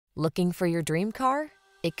Looking for your dream car?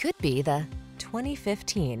 It could be the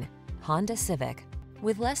 2015 Honda Civic.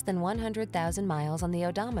 With less than 100,000 miles on the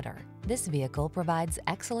odometer, this vehicle provides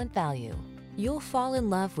excellent value. You'll fall in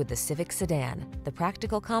love with the Civic sedan, the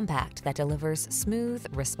practical compact that delivers smooth,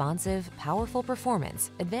 responsive, powerful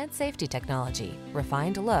performance, advanced safety technology,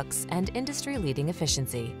 refined looks, and industry-leading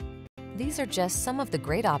efficiency. These are just some of the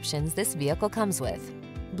great options this vehicle comes with: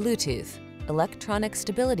 Bluetooth, electronic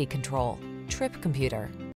stability control, trip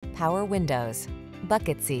computer, power windows,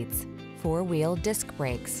 bucket seats, four-wheel disc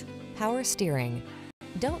brakes, power steering.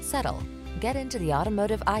 Don't settle. Get into the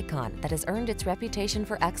automotive icon that has earned its reputation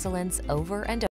for excellence over and over.